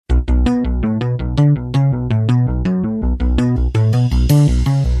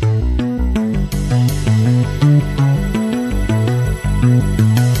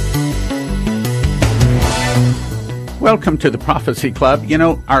Welcome to the Prophecy Club. You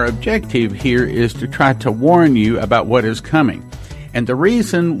know, our objective here is to try to warn you about what is coming. And the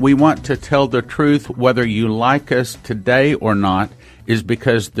reason we want to tell the truth, whether you like us today or not, is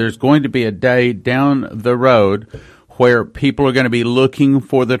because there's going to be a day down the road where people are going to be looking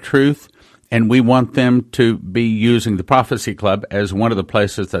for the truth, and we want them to be using the Prophecy Club as one of the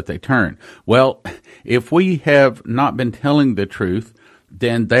places that they turn. Well, if we have not been telling the truth,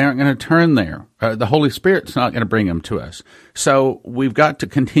 then they aren't going to turn there. The Holy Spirit's not going to bring them to us. So we've got to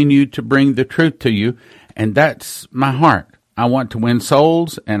continue to bring the truth to you, and that's my heart. I want to win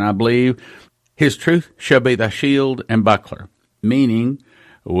souls, and I believe His truth shall be thy shield and buckler, meaning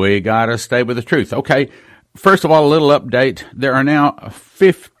we got to stay with the truth. Okay, first of all, a little update. There are now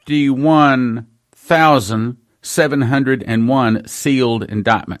 51,701 sealed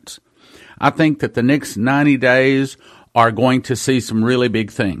indictments. I think that the next 90 days are going to see some really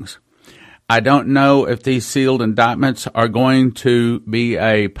big things. I don't know if these sealed indictments are going to be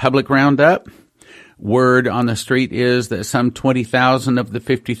a public roundup. Word on the street is that some 20,000 of the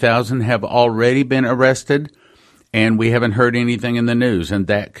 50,000 have already been arrested, and we haven't heard anything in the news, and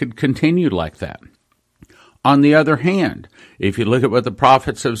that could continue like that. On the other hand, if you look at what the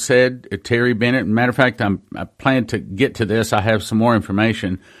prophets have said, Terry Bennett, matter of fact, I plan to get to this. I have some more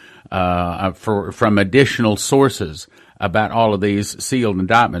information from additional sources about all of these sealed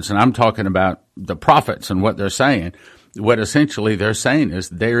indictments, and I'm talking about the prophets and what they're saying. What essentially they're saying is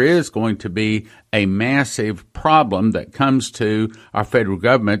there is going to be a massive problem that comes to our federal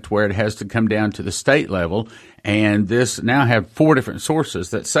government where it has to come down to the state level, and this now have 4 different sources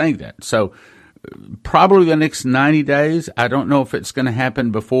that's saying that. So probably the next 90 days, I don't know if it's going to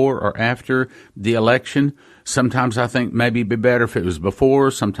happen before or after the election. Sometimes I think maybe it'd be better if it was before.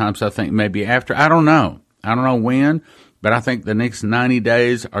 Sometimes I think maybe after. I don't know when, but I think the next 90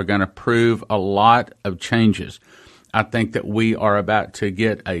 days are going to prove a lot of changes. I think that we are about to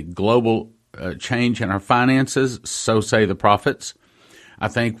get a global change in our finances, so say the prophets. I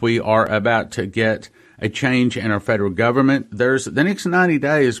think we are about to get a change in our federal government. The next 90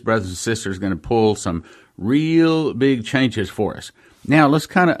 days, brothers and sisters, going to pull some real big changes for us. Now, let's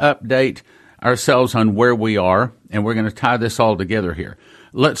kind of update ourselves on where we are, and we're going to tie this all together here.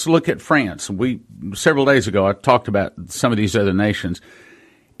 Let's look at France. Several days ago, I talked about some of these other nations,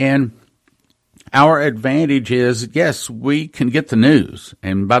 and our advantage is, yes, we can get the news.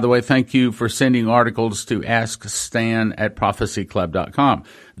 And by the way, thank you for sending articles to AskStan@prophecyclub.com.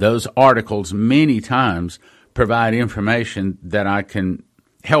 Those articles many times provide information that I can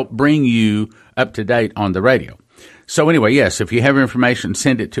help bring you up to date on the radio. So anyway, yes, if you have information,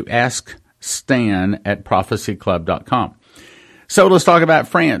 send it to AskStan@prophecyclub.com. So let's talk about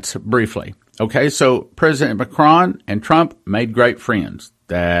France briefly. Okay, so President Macron and Trump made great friends.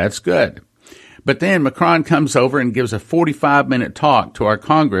 That's good. But then Macron comes over and gives a 45-minute talk to our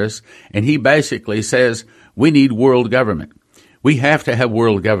Congress, and he basically says, we need world government. We have to have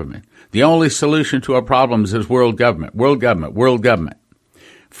world government. The only solution to our problems is world government, world government, world government.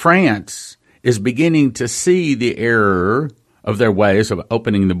 France is beginning to see the error of their ways of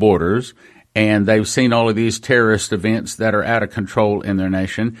opening the borders, and they've seen all of these terrorist events that are out of control in their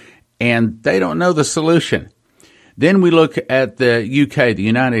nation, and they don't know the solution. Then we look at the UK, the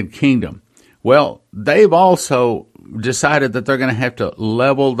United Kingdom. Well, they've also decided that they're going to have to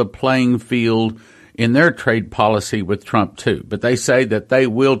level the playing field in their trade policy with Trump too. But they say that they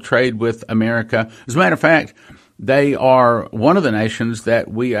will trade with America. As a matter of fact, they are one of the nations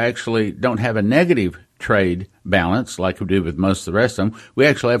that we actually don't have a negative trade balance like we do with most of the rest of them. We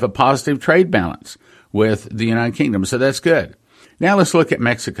actually have a positive trade balance with the United Kingdom, so that's good. Now let's look at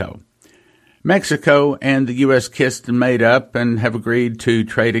Mexico. Mexico and the U.S. kissed and made up and have agreed to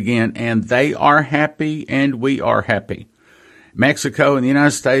trade again, and they are happy and we are happy. Mexico and the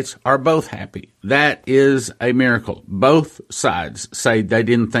United States are both happy. That is a miracle. Both sides say they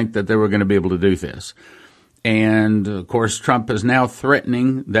didn't think that they were going to be able to do this. And, of course, Trump is now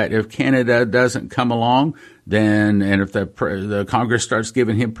threatening that if Canada doesn't come along, then, and if the Congress starts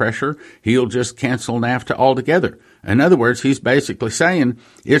giving him pressure, he'll just cancel NAFTA altogether. In other words, he's basically saying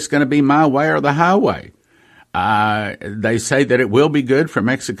it's going to be my way or the highway. They say that it will be good for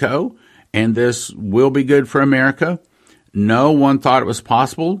Mexico, and this will be good for America. No one thought it was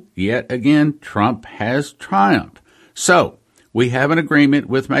possible. Yet again, Trump has triumphed. So we have an agreement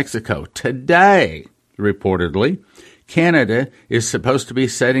with Mexico. Today, reportedly, Canada is supposed to be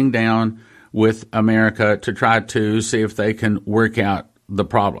sitting down with America to try to see if they can work out the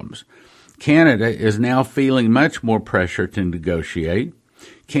problems. Canada is now feeling much more pressure to negotiate.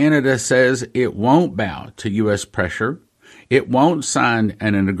 Canada says it won't bow to U.S. pressure. It won't sign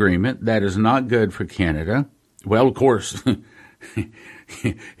an agreement. That is not good for Canada. Well, of course,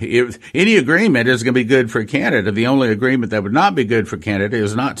 if any agreement is going to be good for Canada, the only agreement that would not be good for Canada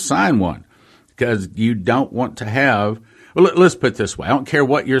is not to sign one, because you don't want to have, well, let's put it this way. I don't care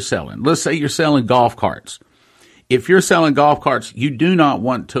what you're selling. Let's say you're selling golf carts. If you're selling golf carts, you do not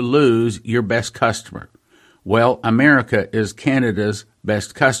want to lose your best customer. Well, America is Canada's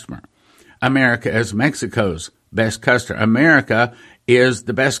best customer. America is Mexico's best customer. America is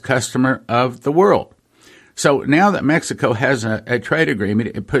the best customer of the world. So now that Mexico has a trade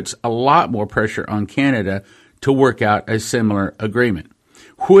agreement, it puts a lot more pressure on Canada to work out a similar agreement,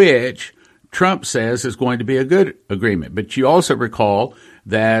 which Trump says is going to be a good agreement. But you also recall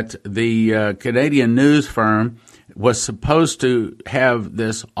that the Canadian news firm was supposed to have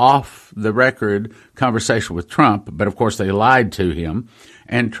this off-the-record conversation with Trump, but of course they lied to him.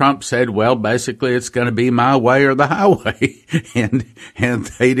 And Trump said, well, basically it's going to be my way or the highway. and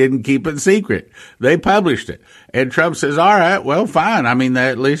they didn't keep it secret. They published it. And Trump says, all right, well, fine. I mean,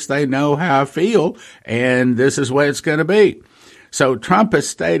 at least they know how I feel, and this is what it's going to be. So Trump has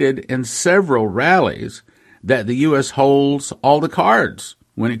stated in several rallies that the U.S. holds all the cards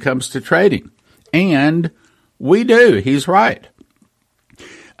when it comes to trading. And we do. He's right.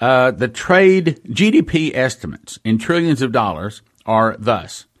 The trade GDP estimates in trillions of dollars are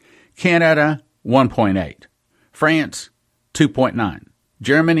thus: Canada, 1.8, France, 2.9,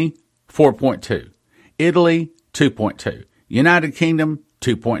 Germany, 4.2, Italy, 2.2, United Kingdom,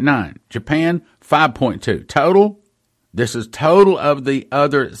 2.9, Japan, 5.2. Total, this is total of the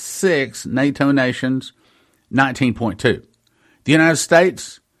other 6 NATO nations, 19.2. The United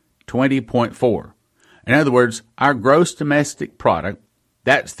States, 20.4. In other words, our gross domestic product,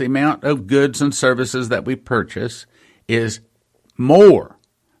 that's the amount of goods and services that we purchase, is more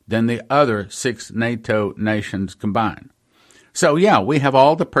than the other 6 NATO nations combined. So, yeah, we have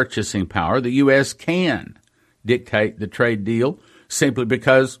all the purchasing power. The U.S. can dictate the trade deal simply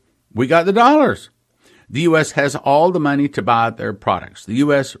because we got the dollars. The U.S. has all the money to buy their products. The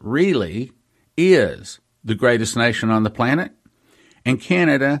U.S. really is the greatest nation on the planet, and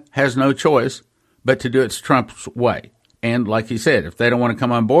Canada has no choice but to do it Trump's way. And like he said, if they don't want to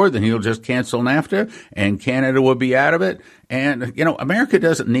come on board, then he'll just cancel NAFTA and Canada will be out of it. And, you know, America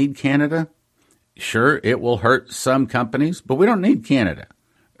doesn't need Canada. Sure, it will hurt some companies, but we don't need Canada.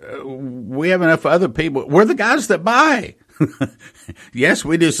 We have enough other people. We're the guys that buy. Yes,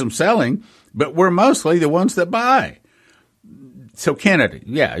 we do some selling, but we're mostly the ones that buy. So Canada,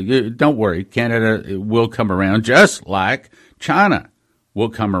 yeah, don't worry. Canada will come around just like China will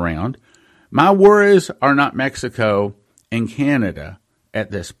come around. My worries are not Mexico and Canada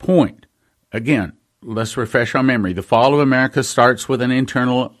at this point. Again, let's refresh our memory. The fall of America starts with an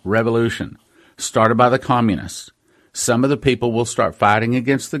internal revolution started by the communists. Some of the people will start fighting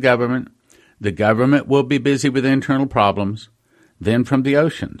against the government. The government will be busy with internal problems. Then from the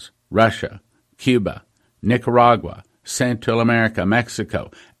oceans, Russia, Cuba, Nicaragua, Central America,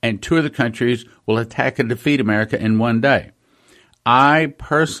 Mexico, and 2 of the countries will attack and defeat America in one day. I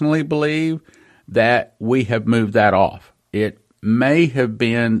personally believe that we have moved that off. It may have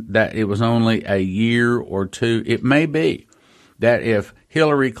been that it was only a year or 2. It may be that if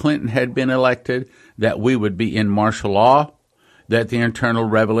Hillary Clinton had been elected, that we would be in martial law, that the internal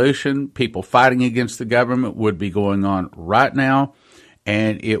revolution, people fighting against the government, would be going on right now.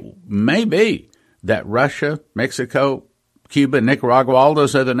 And it may be that Russia, Mexico, Cuba, Nicaragua, all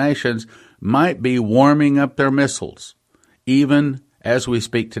those other nations might be warming up their missiles, even as we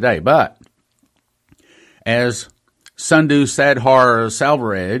speak today. But as Sandhu Sadhar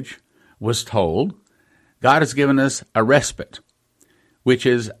Salvaraj was told, God has given us a respite, which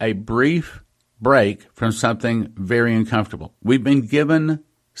is a brief break from something very uncomfortable. We've been given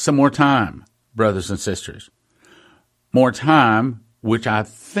some more time, brothers and sisters. More time, which I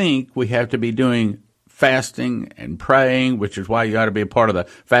think we have to be doing fasting and praying, which is why you ought to be a part of the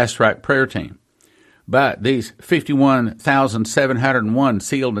Fast Track prayer team. But these 51,701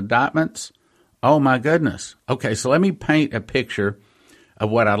 sealed indictments, oh my goodness. Okay, so let me paint a picture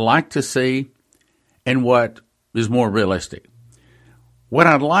of what I'd like to see and what is more realistic. What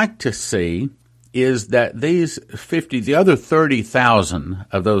I'd like to see is that these the other 30,000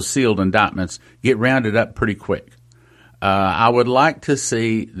 of those sealed indictments get rounded up pretty quick. I would like to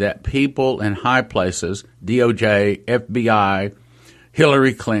see that people in high places, DOJ, FBI,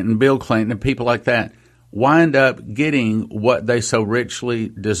 Hillary Clinton, Bill Clinton, and people like that, wind up getting what they so richly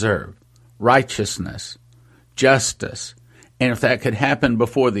deserve: righteousness, justice. And if that could happen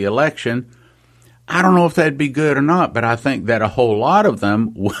before the election, I don't know if that'd be good or not, but I think that a whole lot of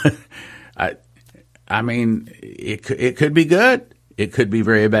them would. I mean, it could be good. it could be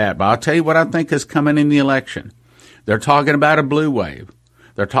very bad. But I'll tell you what I think is coming in the election. They're talking about a blue wave.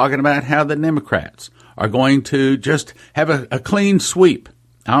 They're talking about how the Democrats are going to just have a clean sweep.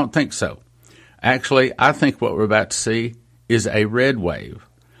 I don't think so. Actually, I think what we're about to see is a red wave.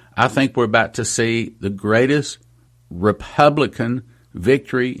 I think we're about to see the greatest Republican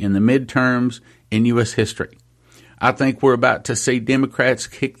victory in the midterms in U.S. history. I think we're about to see Democrats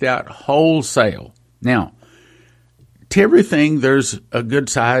kicked out wholesale. Now, to everything, there's a good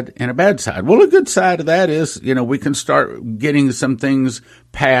side and a bad side. Well, a good side of that is, we can start getting some things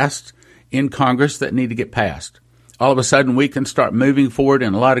passed in Congress that need to get passed. All of a sudden, we can start moving forward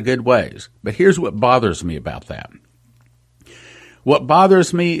in a lot of good ways. But here's what bothers me about that. What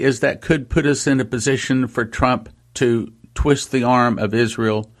bothers me is that could put us in a position for Trump to twist the arm of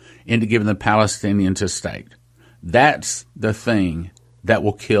Israel into giving the Palestinians a state. That's the thing that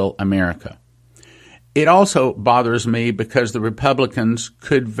will kill America. It also bothers me because the Republicans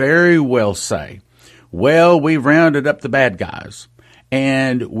could very well say, well, we've rounded up the bad guys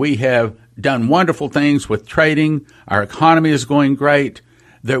and we have done wonderful things with trading. Our economy is going great.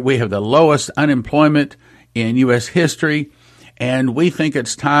 That we have the lowest unemployment in U.S. history. And we think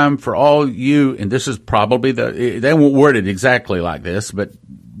it's time for all you, and this is probably they won't word it exactly like this, but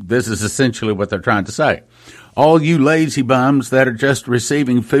this is essentially what they're trying to say. All you lazy bums that are just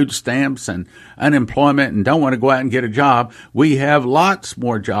receiving food stamps and unemployment and don't want to go out and get a job, we have lots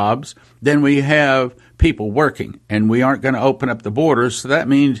more jobs than we have people working, and we aren't going to open up the borders. So that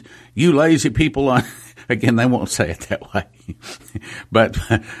means you lazy people again, they won't say it that way, but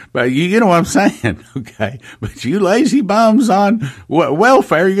you know what I'm saying, okay? But you lazy bums on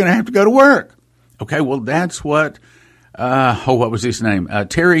welfare, you're going to have to go to work. Okay, well, that's what, what was his name?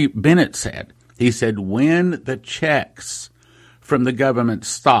 Terry Bennett said. He said, when the checks from the government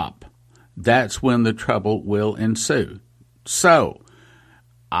stop, that's when the trouble will ensue. So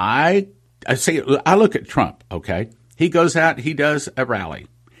I look at Trump, okay? He goes out, he does a rally.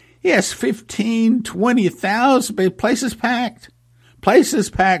 Yes, 15, 20,000, places packed. Places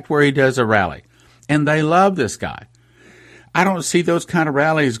packed where he does a rally. And they love this guy. I don't see those kind of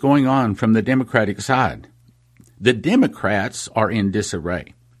rallies going on from the Democratic side. The Democrats are in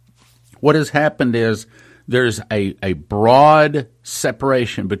disarray. What has happened is there's a broad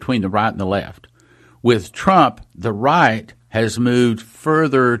separation between the right and the left. With Trump, the right has moved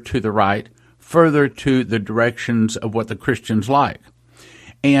further to the right, further to the directions of what the Christians like.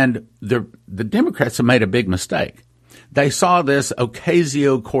 And the Democrats have made a big mistake. They saw this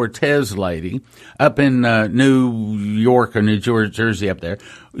Ocasio-Cortez lady up in New York or New Jersey up there.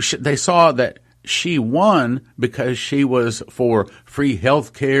 They saw that she won because she was for free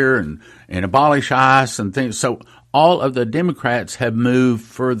health care and abolish ICE and things. So all of the Democrats have moved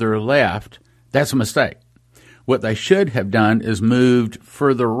further left. That's a mistake. What they should have done is moved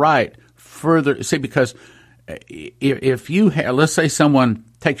further right, further. See, because if you have, let's say someone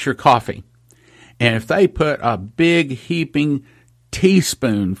takes your coffee, and if they put a big heaping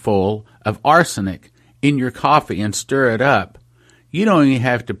teaspoonful of arsenic in your coffee and stir it up, you don't even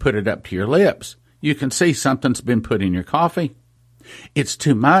have to put it up to your lips. You can see something's been put in your coffee. It's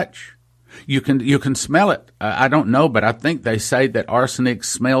too much. You can smell it. I don't know, but I think they say that arsenic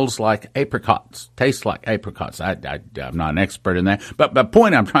smells like apricots, tastes like apricots. I'm not an expert in that. But the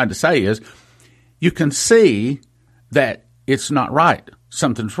point I'm trying to say is you can see that it's not right.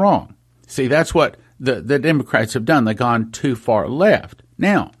 Something's wrong. See, that's what the Democrats have done. They've gone too far left.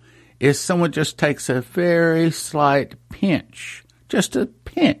 Now, if someone just takes a very slight pinch, just a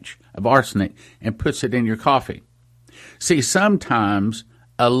pinch of arsenic and puts it in your coffee. See, sometimes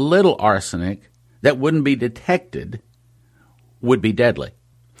a little arsenic that wouldn't be detected would be deadly.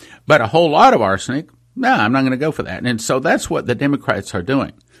 But a whole lot of arsenic, no, I'm not going to go for that. And so that's what the Democrats are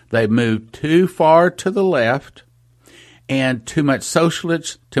doing. They've moved too far to the left and too much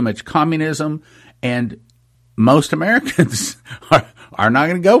socialism, too much communism, and most Americans are not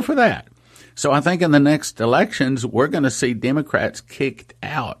going to go for that. So I think in the next elections, we're going to see Democrats kicked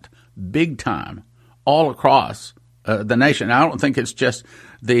out big time all across the nation. I don't think it's just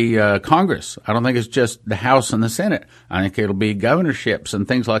the Congress. I don't think it's just the House and the Senate. I think it'll be governorships and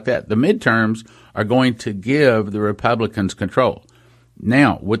things like that. The midterms are going to give the Republicans control.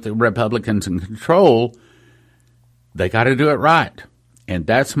 Now, with the Republicans in control, they got to do it right. And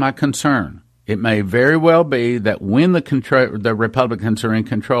that's my concern. It may very well be that when the Republicans are in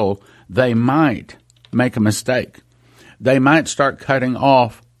control, they might make a mistake. They might start cutting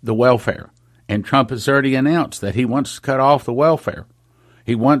off the welfare. And Trump has already announced that he wants to cut off the welfare.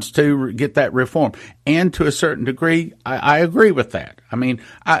 He wants to get that reform. And to a certain degree, I agree with that. I mean,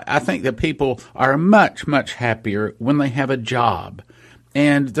 I think that people are much, much happier when they have a job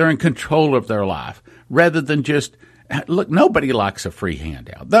and they're in control of their life rather than just, look, nobody likes a free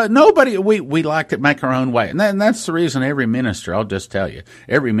handout. We like to make our own way. And that's the reason every minister, I'll just tell you,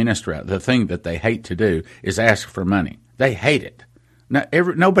 every minister, the thing that they hate to do is ask for money. They hate it.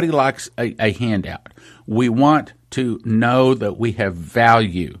 Nobody likes a handout. We want to know that we have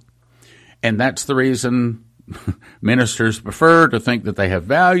value. And that's the reason ministers prefer to think that they have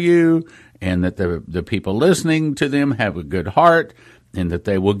value and that the people listening to them have a good heart and that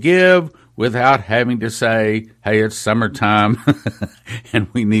they will give without having to say, hey, it's summertime and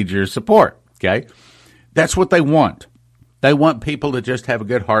we need your support. Okay? That's what they want. They want people to just have a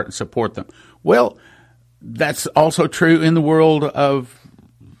good heart and support them. Well, that's also true in the world of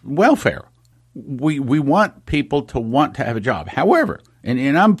welfare. We want people to want to have a job. However,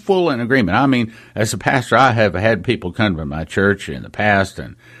 and I'm full in agreement. I mean, as a pastor, I have had people come to my church in the past,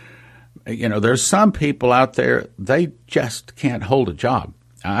 and, there's some people out there, they just can't hold a job.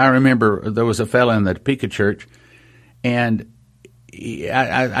 I remember there was a fellow in the Topeka church, and he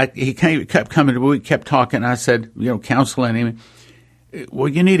kept coming. We kept talking. I said, counseling him. Well,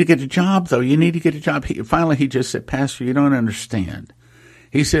 you need to get a job, though. You need to get a job. Finally, he just said, Pastor, you don't understand.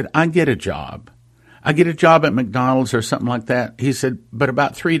 He said, I get a job. I get a job at McDonald's or something like that. He said, but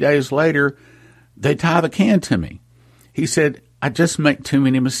about 3 days later, they tie the can to me. He said, I just make too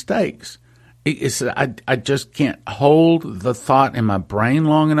many mistakes. He said, I just can't hold the thought in my brain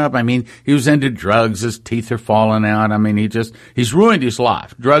long enough. I mean, he was into drugs. His teeth are falling out. I mean, he's ruined his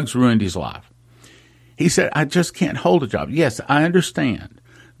life. Drugs ruined his life. He said, I just can't hold a job. Yes, I understand.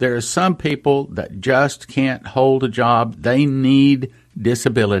 There are some people that just can't hold a job. They need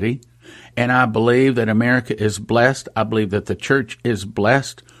disability. And I believe that America is blessed. I believe that the church is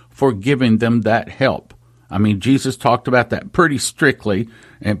blessed for giving them that help. I mean, Jesus talked about that pretty strictly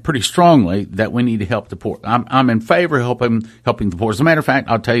and pretty strongly, that we need to help the poor. I'm in favor of helping the poor. As a matter of fact,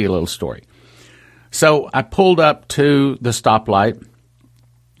 I'll tell you a little story. So I pulled up to the stoplight,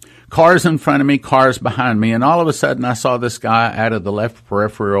 cars in front of me, cars behind me, and all of a sudden I saw this guy out of the left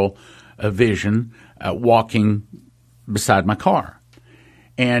peripheral vision walking beside my car.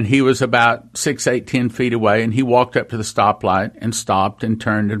 And he was about 6, 8, 10 feet away, and he walked up to the stoplight and stopped and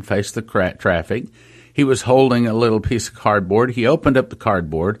turned and faced the traffic. He was holding a little piece of cardboard. He opened up the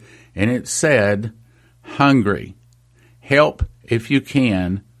cardboard, and it said, hungry. Help if you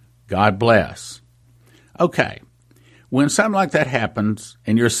can. God bless. Okay. When something like that happens,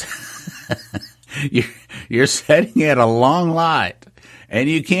 and you're sitting at a long light, and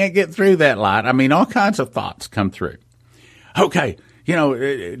you can't get through that light, I mean, all kinds of thoughts come through. Okay.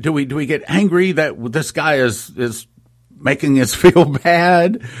 Do we get angry that this guy is making us feel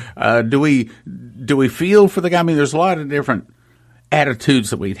bad? Do we feel for the guy? I mean, there's a lot of different attitudes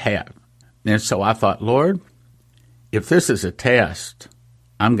that we'd have. And so I thought, Lord, if this is a test,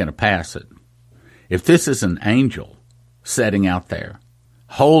 I'm going to pass it. If this is an angel sitting out there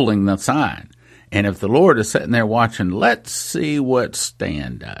holding the sign, and if the Lord is sitting there watching, let's see what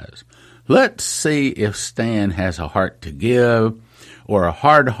Stan does. Let's see if Stan has a heart to give or a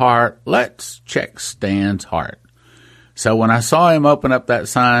hard heart. Let's check Stan's heart. So when I saw him open up that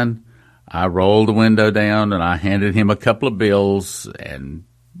sign, I rolled the window down and I handed him a couple of bills and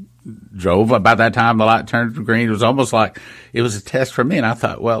drove. By that time, the light turned green. It was almost like it was a test for me. And I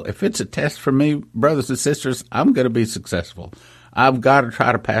thought, well, if it's a test for me, brothers and sisters, I'm going to be successful. I've got to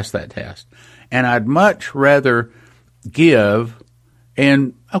try to pass that test. And I'd much rather give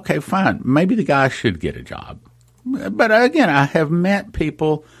and, okay, fine, maybe the guy should get a job. But again, I have met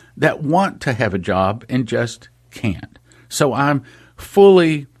people that want to have a job and just can't. So I'm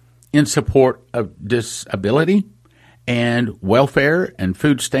fully in support of disability and welfare and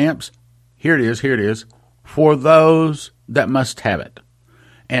food stamps. Here it is, for those that must have it.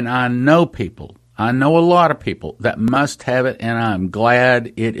 And I know a lot of people that must have it, and I'm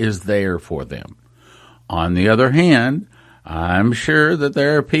glad it is there for them. On the other hand, I'm sure that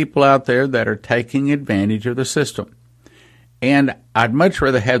there are people out there that are taking advantage of the system. And I'd much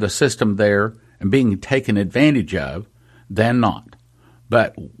rather have the system there and being taken advantage of than not.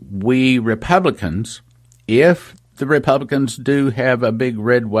 But we Republicans, if the Republicans do have a big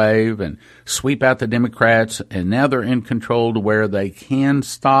red wave and sweep out the Democrats, and now they're in control to where they can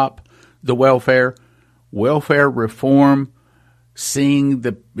stop the welfare reform, seeing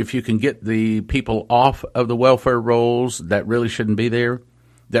if you can get the people off of the welfare rolls that really shouldn't be there,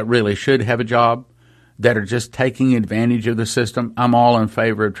 that really should have a job, that are just taking advantage of the system, I'm all in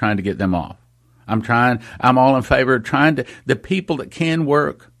favor of trying to get them off. I'm all in favor of the people that can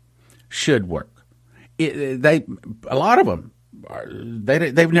work should work. A lot of them,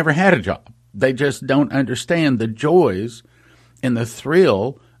 they've never had a job. They just don't understand the joys in the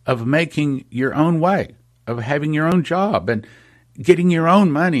thrill of making your own way, of having your own job and getting your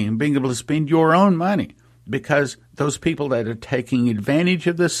own money and being able to spend your own money, because those people that are taking advantage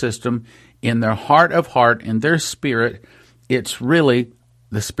of the system in their heart of heart, in their spirit, it's really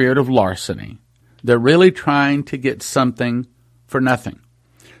the spirit of larceny. They're really trying to get something for nothing.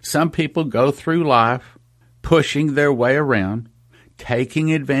 Some people go through life pushing their way around,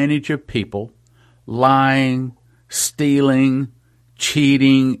 taking advantage of people, lying, stealing,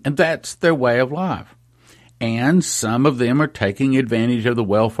 cheating, and that's their way of life. And some of them are taking advantage of the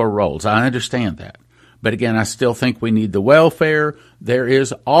welfare rolls. I understand that. But again, I still think we need the welfare. There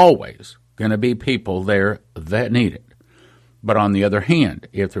is always going to be people there that need it. But on the other hand,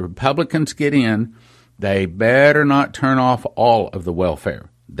 if the Republicans get in, they better not turn off all of the welfare.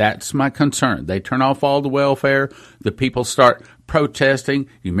 That's my concern. They turn off all the welfare. The people start protesting.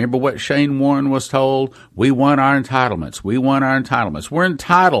 You remember what Shane Warren was told? We want our entitlements. We want our entitlements. We're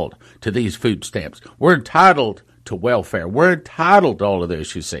entitled to these food stamps. We're entitled to welfare. We're entitled to all of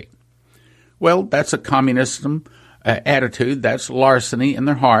this, you see. Well, that's a communism attitude. That's larceny in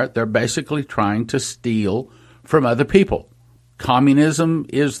their heart. They're basically trying to steal from other people. Communism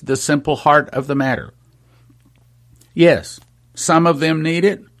is the simple heart of the matter. Yes, some of them need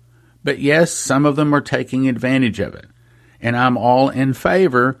it, but yes, some of them are taking advantage of it. And I'm all in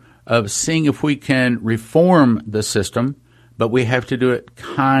favor of seeing if we can reform the system, but we have to do it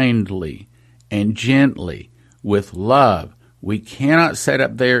kindly and gently with love. We cannot sit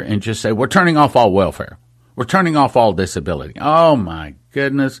up there and just say, we're turning off all welfare. We're turning off all disability. Oh, my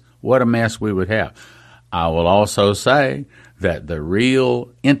goodness, what a mess we would have. I will also say that the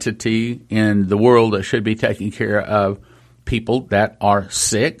real entity in the world that should be taking care of people that are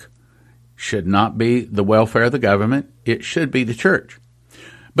sick should not be the welfare of the government. It should be the church.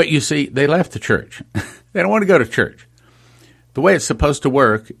 But you see, they left the church. They don't want to go to church. The way it's supposed to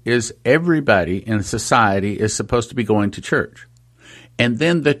work is everybody in society is supposed to be going to church. And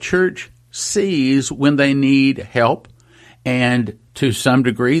then the church sees when they need help, and to some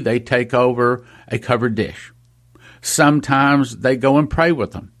degree they take over a covered dish. Sometimes they go and pray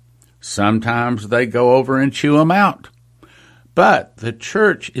with them. Sometimes they go over and chew them out. But the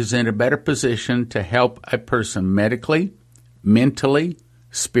church is in a better position to help a person medically, mentally,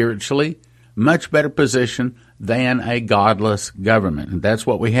 spiritually, much better position than a godless government. And that's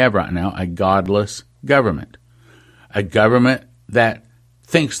what we have right now, a godless government. A government that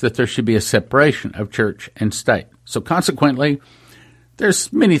thinks that there should be a separation of church and state. So consequently,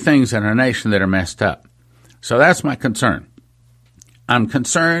 there's many things in our nation that are messed up. So that's my concern. I'm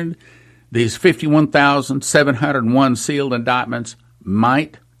concerned these 51,701 sealed indictments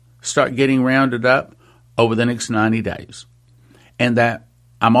might start getting rounded up over the next 90 days. And that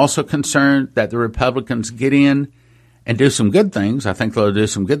I'm also concerned that the Republicans get in and do some good things. I think they'll do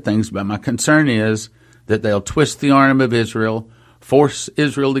some good things, but my concern is that they'll twist the arm of Israel, force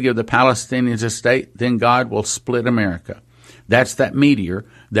Israel to give the Palestinians a state, then God will split America. That's that meteor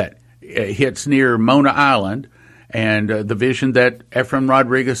that hits near Mona Island, and the vision that Efrain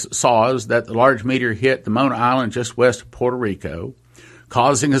Rodriguez saw is that the large meteor hit the Mona Island just west of Puerto Rico,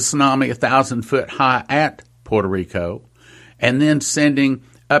 causing a tsunami 1,000 foot high at Puerto Rico, and then sending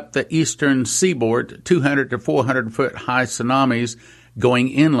up the eastern seaboard 200 to 400 foot high tsunamis going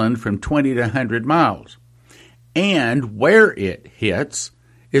inland from 20 to 100 miles. And where it hits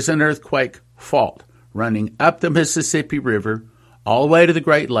is an earthquake fault running up the Mississippi River all the way to the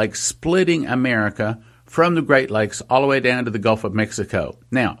Great Lakes, splitting America from the Great Lakes all the way down to the Gulf of Mexico.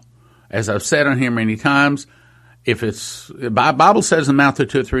 Now, as I've said on here many times, if it's, the Bible says in the mouth of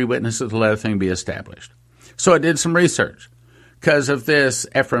 2 or 3 witnesses, let a thing be established. So I did some research. Because of this,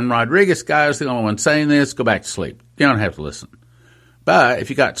 Efrain Rodriguez guy is the only one saying this, go back to sleep. You don't have to listen. But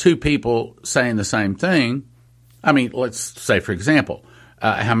if you got 2 people saying the same thing, I mean, let's say, for example,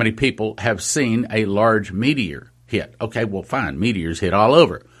 how many people have seen a large meteor hit? Okay, well, fine, meteors hit all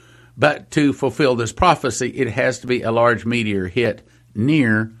over. But to fulfill this prophecy, it has to be a large meteor hit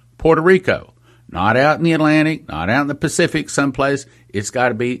near Puerto Rico. Not out in the Atlantic, not out in the Pacific someplace. It's got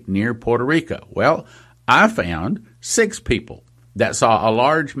to be near Puerto Rico. Well, I found 6 people that saw a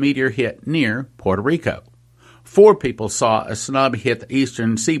large meteor hit near Puerto Rico. 4 people saw a tsunami hit the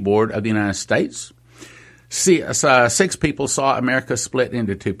eastern seaboard of the United States. 6 people saw America split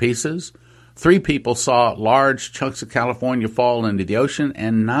into 2 pieces. 3 people saw large chunks of California fall into the ocean.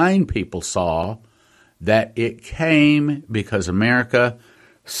 And 9 people saw that it came because America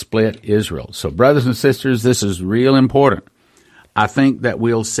split Israel. So, brothers and sisters, this is real important. I think that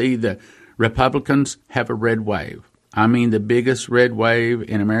we'll see the Republicans have a red wave. I mean, the biggest red wave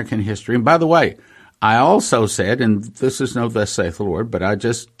in American history. And by the way, I also said, and this is no thus saith the Lord, but I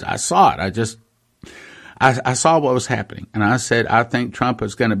saw it. I saw what was happening. And I said, I think Trump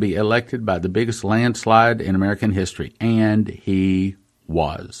is going to be elected by the biggest landslide in American history. And he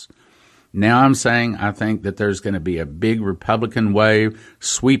was. Now I'm saying I think that there's going to be a big Republican wave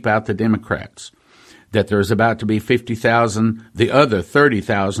sweep out the Democrats, that there's about to be 50,000, the other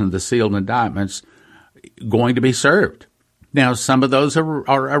 30,000 of the sealed indictments going to be served. Now, some of those are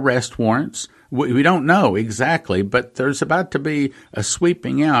arrest warrants. We don't know exactly, but there's about to be a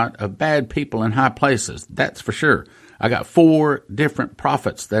sweeping out of bad people in high places. That's for sure. I got 4 different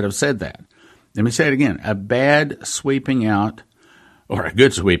prophets that have said that. Let me say it again. A bad sweeping out, or a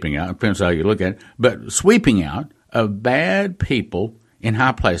good sweeping out, depends how you look at it, but sweeping out of bad people in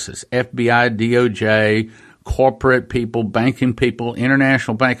high places. FBI, DOJ, corporate people, banking people,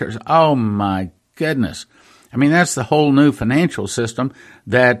 international bankers. Oh, my goodness. I mean, that's the whole new financial system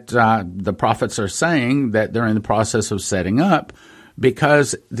that the prophets are saying that they're in the process of setting up,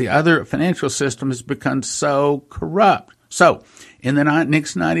 because the other financial system has become so corrupt. So in the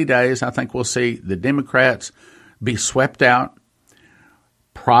next 90 days, I think we'll see the Democrats be swept out.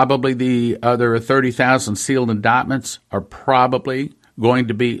 Probably the other 30,000 sealed indictments are probably going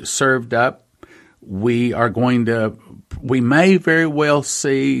to be served up. We may very well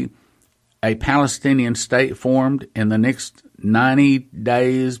see a Palestinian state formed in the next 90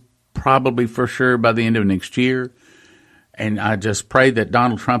 days, probably for sure by the end of next year. And I just pray that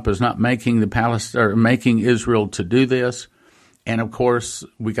Donald Trump is not making making Israel to do this. And of course,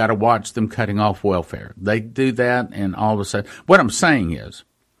 we got to watch them cutting off welfare. They do that, and all of a sudden, what I'm saying is,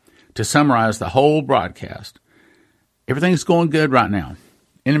 to summarize the whole broadcast, everything's going good right now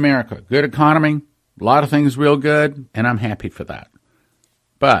in America. Good economy, a lot of things real good, and I'm happy for that.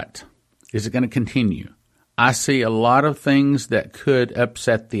 But is it going to continue? I see a lot of things that could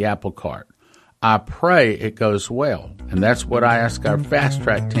upset the apple cart. I pray it goes well, and that's what I ask our fast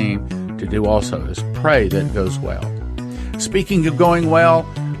track team to do also, is pray that it goes well. Speaking of going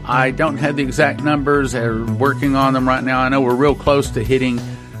well, I don't have the exact numbers. They're working on them right now. I know we're real close to hitting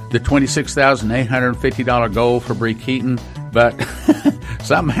the $26,850 goal for Bree Keaton, but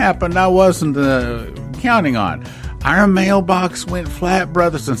something happened I wasn't counting on. Our mailbox went flat,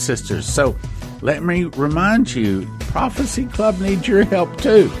 brothers and sisters. So let me remind you, Prophecy Club needs your help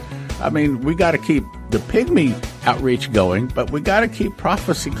too. I mean, we got to keep the Pygmy outreach going, but we got to keep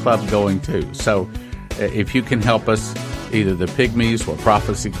Prophecy Club going too. So if you can help us, either the Pygmies or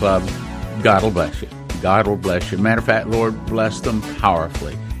Prophecy Club, God will bless you. God will bless you. Matter of fact, Lord, bless them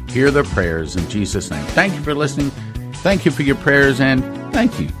powerfully. Hear their prayers in Jesus' name. Thank you for listening. Thank you for your prayers, and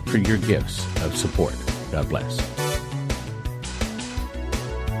thank you for your gifts of support. God bless.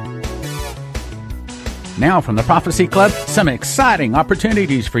 Now from the Prophecy Club, some exciting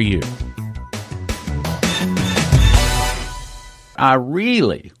opportunities for you. I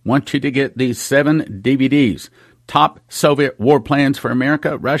really want you to get these 7 DVDs. Top Soviet War Plans for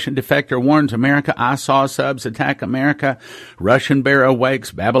America, Russian Defector Warns America, I Saw Subs Attack America, Russian Bear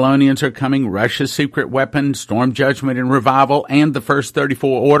Awakes, Babylonians Are Coming, Russia's Secret Weapon, Storm Judgment and Revival, and the First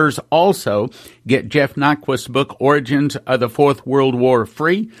 34 Orders. Also, get Jeff Nyquist's book, Origins of the Fourth World War,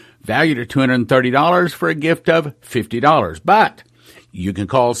 free, valued at $230 for a gift of $50. But you can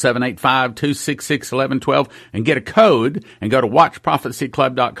call 785-266-1112 and get a code and go to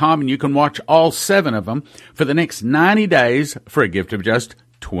watchprophecyclub.com, and you can watch all 7 of them for the next 90 days for a gift of just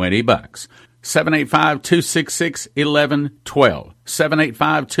 $20. 785-266-1112.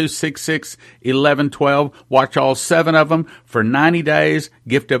 785-266-1112. Watch all 7 of them for 90 days,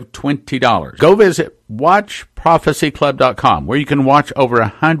 gift of $20. Go visit watchprophecyclub.com, where you can watch over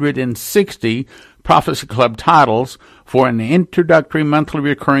 160 Prophecy Club titles for an introductory monthly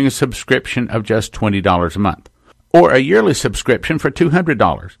recurring subscription of just $20 a month, or a yearly subscription for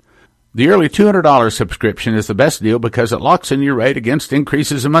 $200. The early $200 subscription is the best deal because it locks in your rate against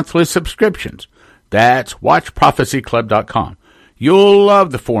increases in monthly subscriptions. That's watchprophecyclub.com. You'll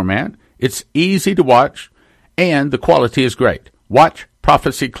love the format. It's easy to watch, and the quality is great.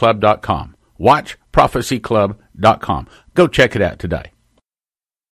 Watchprophecyclub.com. Watchprophecyclub.com. Go check it out today.